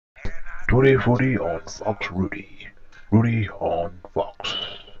Tutti Frutti on Fox Rudy. Rudy on Fox.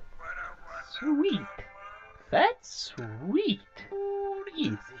 Sweet. That's sweet. What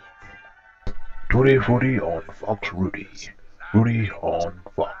is it? Tutti Frutti on Fox Rudy. Rudy on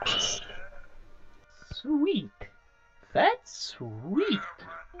Fox. Sweet. That's sweet.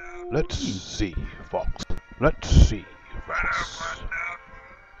 Let's see, Fox. Let's see, Fox.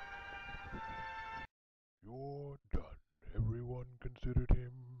 You're done. Everyone considered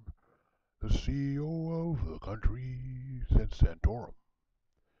him the CEO of the country, said Santorum.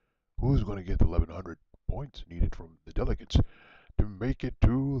 Who's going to get the 1,100 points needed from the delegates to make it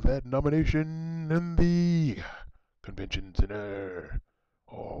to that nomination in the convention center,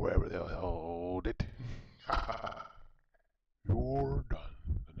 or wherever they'll hold it? You're done.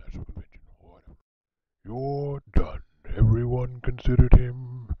 The National Convention, whatever. You're done. Everyone considered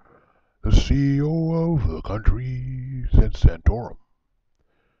him the CEO of the country, said Santorum.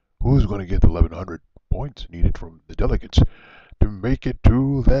 Who's going to get the 1,100 points needed from the delegates to make it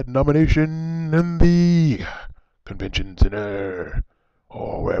to that nomination in the convention center,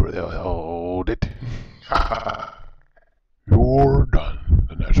 or wherever they'll hold it? You're done.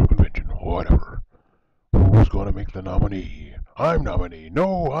 The National Convention, whatever. Who's going to make the nominee? I'm nominee.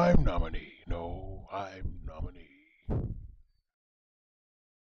 No, I'm nominee. No, I'm